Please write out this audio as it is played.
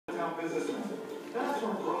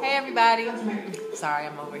Hey everybody, sorry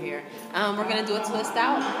I'm over here. We're going to do a twist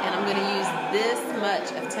out, and I'm going to use this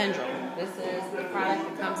much of tendril. This is the product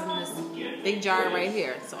that comes in this big jar right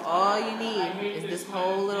here. So all you need is this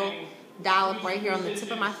whole little dollop right here on the tip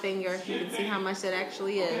of my finger. You can see how much that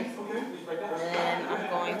actually is. And I'm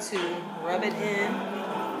going to rub it in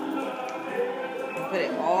and put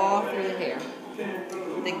it all through the hair.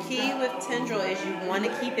 The key with tendril is you want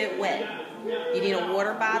to keep it wet. You need a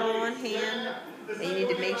water bottle on hand, and you need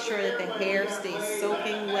to make sure that the hair stays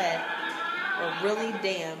soaking wet or really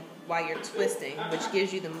damp while you're twisting, which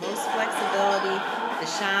gives you the most flexibility, the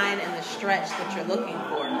shine, and the stretch that you're looking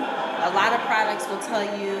for. A lot of products will tell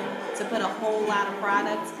you to put a whole lot of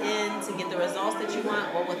products in to get the results that you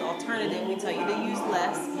want, or with alternative, we tell you to use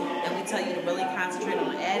less, and we tell you to really concentrate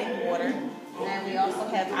on adding water. And then we also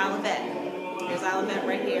have Olivet. There's Olivet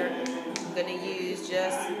right here. I'm going to use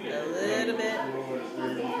just a little bit. I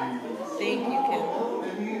think you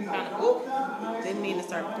can kind of, didn't mean to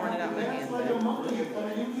start pouring it out my hand, but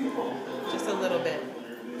just a little bit.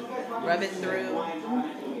 Rub it through,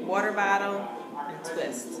 water bottle, and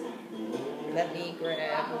twist. Let me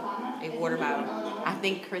grab a water bottle. I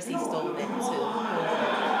think Chrissy stole it too.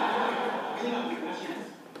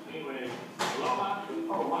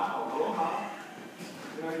 Oh wow, aloha.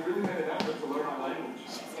 You know, you really made an effort to learn our language.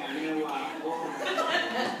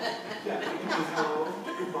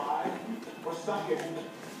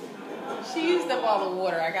 She used up all the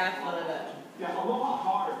water. I gotta fill it up. Yeah, aloha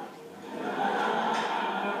hard.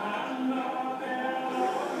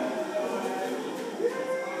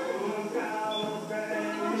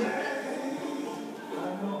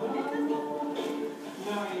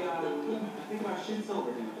 I think my shit's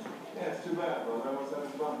over here. Yeah, it's too bad, bro. That was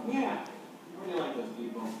having fun. Yeah. I really like those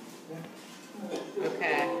people.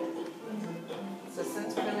 Okay. So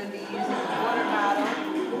since we're going to be using the water bottle,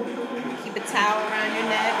 keep a towel around your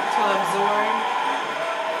neck to absorb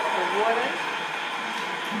the water.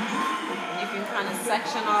 And you can kind of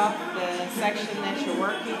section off the section that you're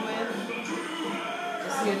working with,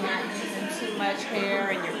 just so you're not using too much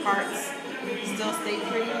hair and your parts still stay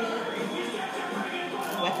pretty neat.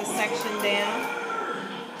 Wet the section down.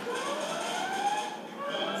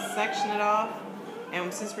 Section it off,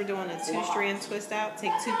 and since we're doing a 2-strand twist out,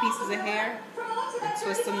 take 2 pieces of hair and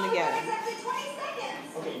twist them together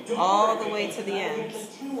all the way to the ends.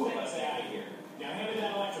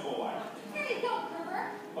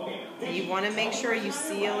 And you want to make sure you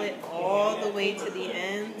seal it all the way to the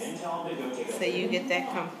ends so you get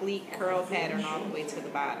that complete curl pattern all the way to the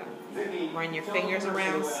bottom. Run your fingers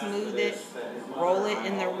around, smooth it, roll it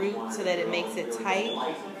in the root so that it makes it tight,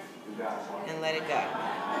 and let it go.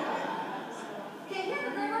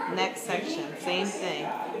 Next section, same thing.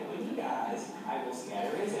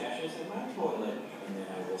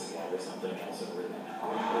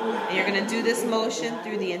 And you're going to do this motion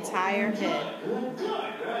through the entire head.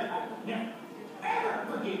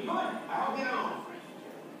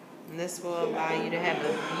 And this will allow you to have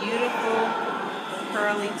a beautiful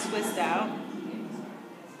curly twist out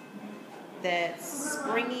that's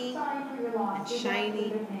springy and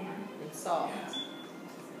shiny and soft.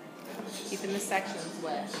 Keeping the sections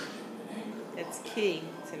wet. It's key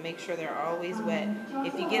to make sure they're always wet.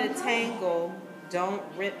 If you get a tangle, don't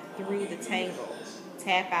rip through the tangle.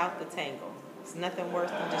 Tap out the tangle. It's nothing worse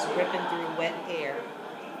than just ripping through wet hair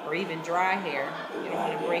or even dry hair. You don't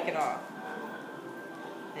want to break it off.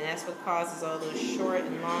 And that's what causes all those short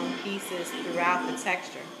and long pieces throughout the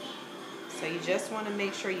texture. So you just want to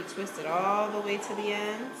make sure you twist it all the way to the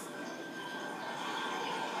ends.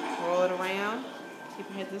 Roll it around. Keep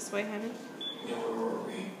your head this way, honey.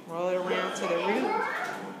 Roll it around to the root.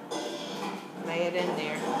 Lay it in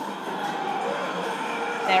there.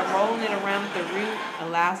 That rolling it around the root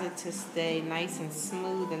allows it to stay nice and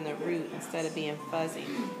smooth in the root instead of being fuzzy.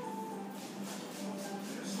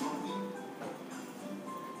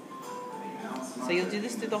 So you'll do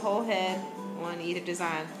this through the whole head on either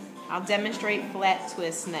design. I'll demonstrate flat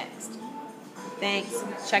twists next. Thanks.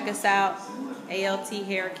 Check us out. ALT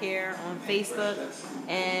Hair Care on Facebook,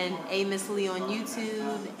 and A Miss Lee on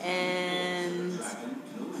YouTube, and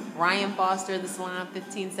Ryan Foster, The Salon,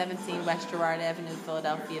 1517 West Girard Avenue,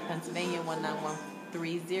 Philadelphia, Pennsylvania,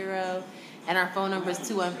 19130. And our phone number is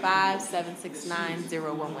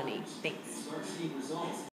 215-769-0118. Thanks.